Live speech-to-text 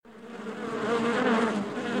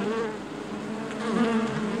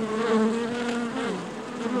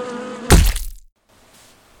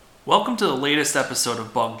Welcome to the latest episode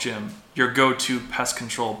of Bug Jim, your go-to pest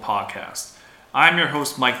control podcast. I'm your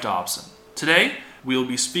host, Mike Dobson. Today, we will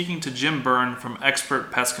be speaking to Jim Byrne from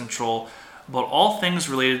Expert Pest Control about all things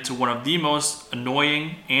related to one of the most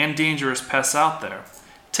annoying and dangerous pests out there,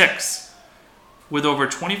 ticks. With over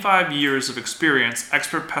 25 years of experience,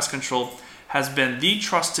 Expert Pest Control has been the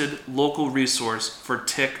trusted local resource for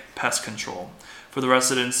tick pest control for the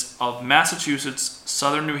residents of Massachusetts,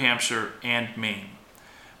 southern New Hampshire, and Maine.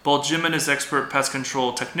 Both Jim and his expert pest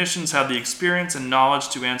control technicians have the experience and knowledge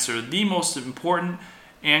to answer the most important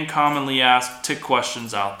and commonly asked tick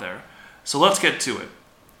questions out there. So let's get to it.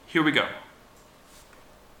 Here we go.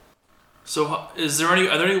 So are there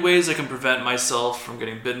any ways I can prevent myself from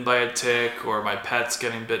getting bitten by a tick or my pets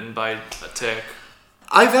getting bitten by a tick?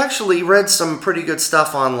 I've actually read some pretty good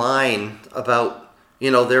stuff online about,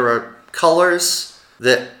 there are colors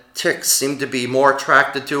that ticks seem to be more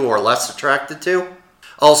attracted to or less attracted to.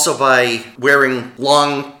 Also by wearing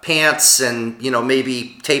long pants and,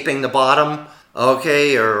 maybe taping the bottom,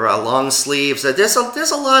 or long sleeves. There's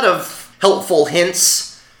a lot of helpful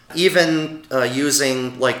hints, even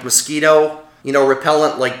using like mosquito,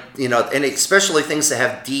 repellent, and especially things that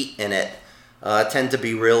have DEET in it tend to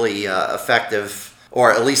be really effective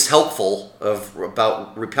or at least helpful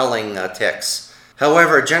about repelling ticks.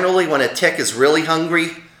 However, generally when a tick is really hungry,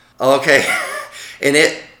 and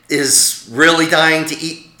it is really dying to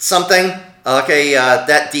eat something,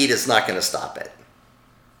 that DEET is not going to stop it.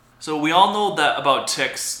 So we all know that about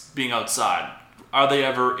ticks being outside. Are they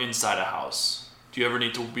ever inside a house? Do you ever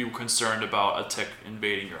need to be concerned about a tick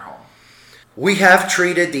invading your home? We have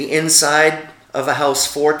treated the inside of a house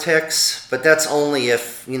for ticks, but that's only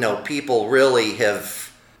if, people really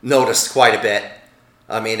have noticed quite a bit.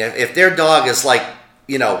 I mean, if their dog is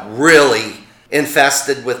really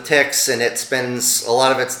infested with ticks and it spends a lot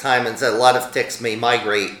of its time, and a lot of ticks may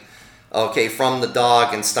migrate from the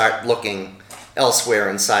dog and start looking elsewhere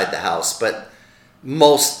inside the house, but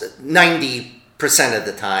most 90% of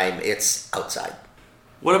the time it's outside.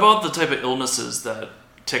 What about the type of illnesses that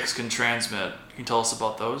ticks can transmit? Can you tell us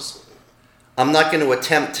about those? I'm not going to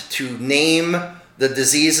attempt to name the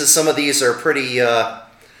diseases. Some of these are pretty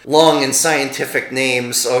long and scientific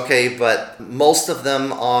names, but most of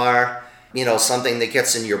them are something that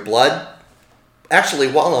gets in your blood. Actually,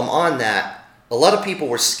 while I'm on that, a lot of people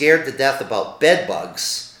were scared to death about bed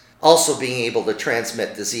bugs also being able to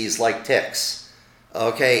transmit disease like ticks.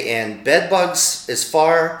 And bed bugs, as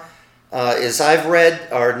far as I've read,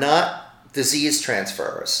 are not disease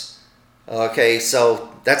transfers.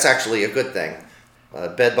 So that's actually a good thing.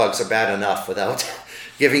 Bed bugs are bad enough without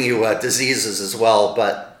giving you diseases as well.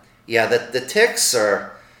 But yeah, the ticks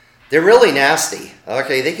they're really nasty.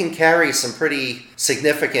 They can carry some pretty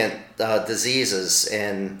significant diseases,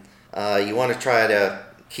 and you want to try to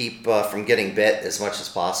keep from getting bit as much as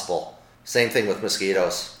possible. Same thing with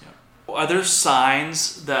mosquitoes. Yeah. Are there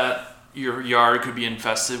signs that your yard could be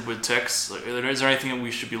infested with ticks? Is there anything that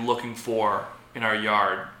we should be looking for in our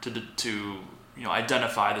yard to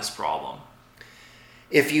identify this problem?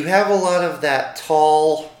 If you have a lot of that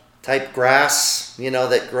tall type grass,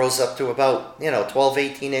 that grows up to about, 12,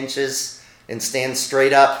 18 inches and stands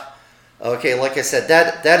straight up. Like I said,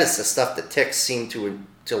 that is the stuff that ticks seem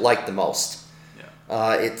to like the most.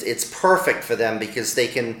 Yeah. It's perfect for them because they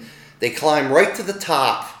climb right to the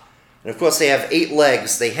top. And of course they have 8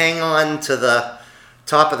 legs. They hang on to the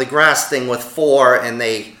top of the grass thing with 4, and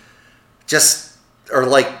they just are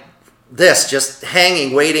like this, just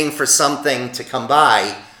hanging, waiting for something to come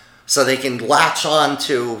by, so they can latch on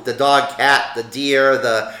to the dog, cat, the deer,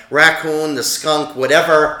 the raccoon, the skunk,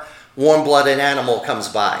 whatever warm-blooded animal comes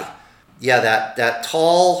by. Yeah, that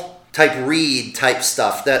tall type reed type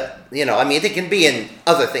stuff that, they can be in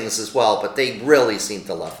other things as well, but they really seem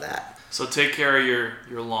to love that. So take care of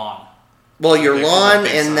your lawn. Well, your lawn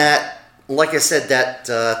and that, like I said,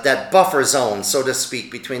 that buffer zone, so to speak,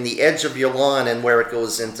 between the edge of your lawn and where it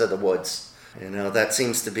goes into the woods. That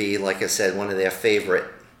seems to be, like I said, one of their favorite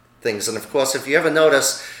things. And of course, if you ever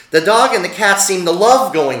notice, the dog and the cat seem to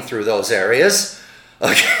love going through those areas.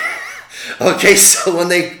 So when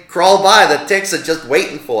they crawl by, the ticks are just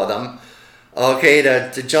waiting for them,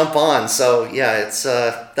 to jump on. So yeah, it's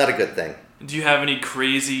not a good thing. Do you have any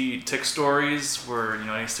crazy tick stories where,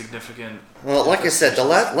 any significant... Well, like I said, the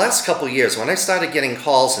last couple of years, when I started getting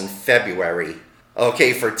calls in February,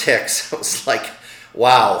 for ticks, it was like,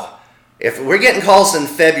 wow. If we're getting calls in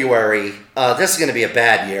February, this is going to be a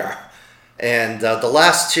bad year. And the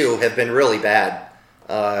last 2 have been really bad.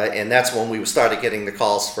 And that's when we started getting the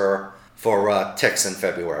calls for ticks in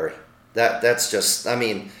February. That's just,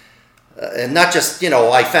 and not just,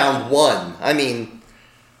 I found one.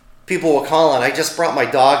 people were calling, I just brought my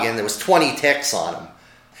dog in, there was 20 ticks on him.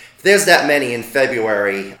 If there's that many in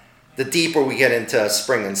February, the deeper we get into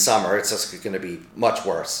spring and summer, it's just going to be much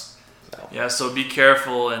worse. Yeah, so be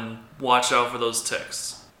careful and watch out for those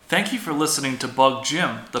ticks. Thank you for listening to Bug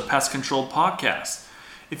Jim, the Pest Control Podcast.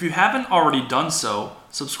 If you haven't already done so,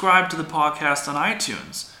 subscribe to the podcast on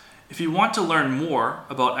iTunes. If you want to learn more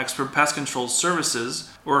about Expert Pest Control services,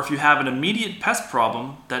 or if you have an immediate pest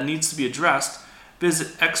problem that needs to be addressed,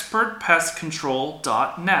 visit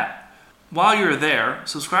expertpestcontrol.net. While you're there,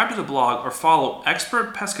 subscribe to the blog or follow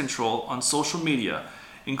Expert Pest Control on social media,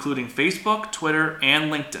 including Facebook, Twitter,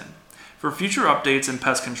 and LinkedIn, for future updates and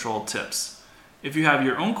pest control tips. If you have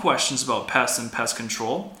your own questions about pests and pest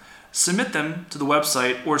control, submit them to the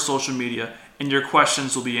website or social media, and your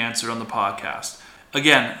questions will be answered on the podcast.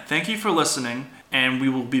 Again, thank you for listening, and we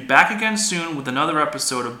will be back again soon with another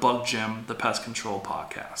episode of Bug Jim, the Pest Control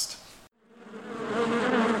Podcast.